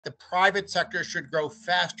the private sector should grow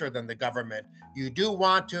faster than the government. You do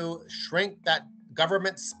want to shrink that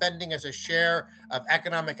government spending as a share of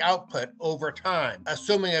economic output over time,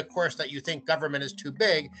 assuming, of course, that you think government is too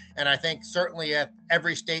big. And I think certainly at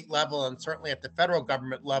every state level and certainly at the federal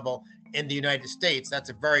government level in the United States, that's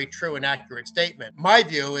a very true and accurate statement. My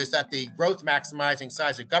view is that the growth maximizing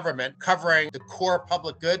size of government, covering the core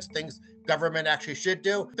public goods, things government actually should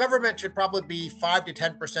do. Government should probably be 5 to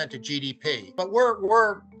 10% of GDP. But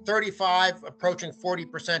we're 35 approaching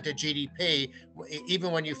 40% of GDP,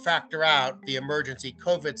 even when you factor out the emergency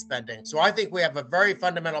COVID spending. So I think we have a very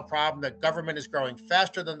fundamental problem that government is growing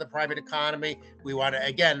faster than the private economy. We want to,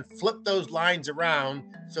 again, flip those lines around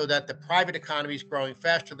so that the private economy is growing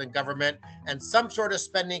faster than government. And some sort of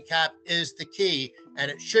spending cap is the key. And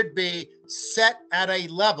it should be set at a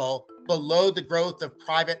level below the growth of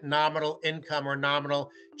private nominal income or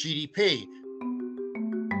nominal GDP.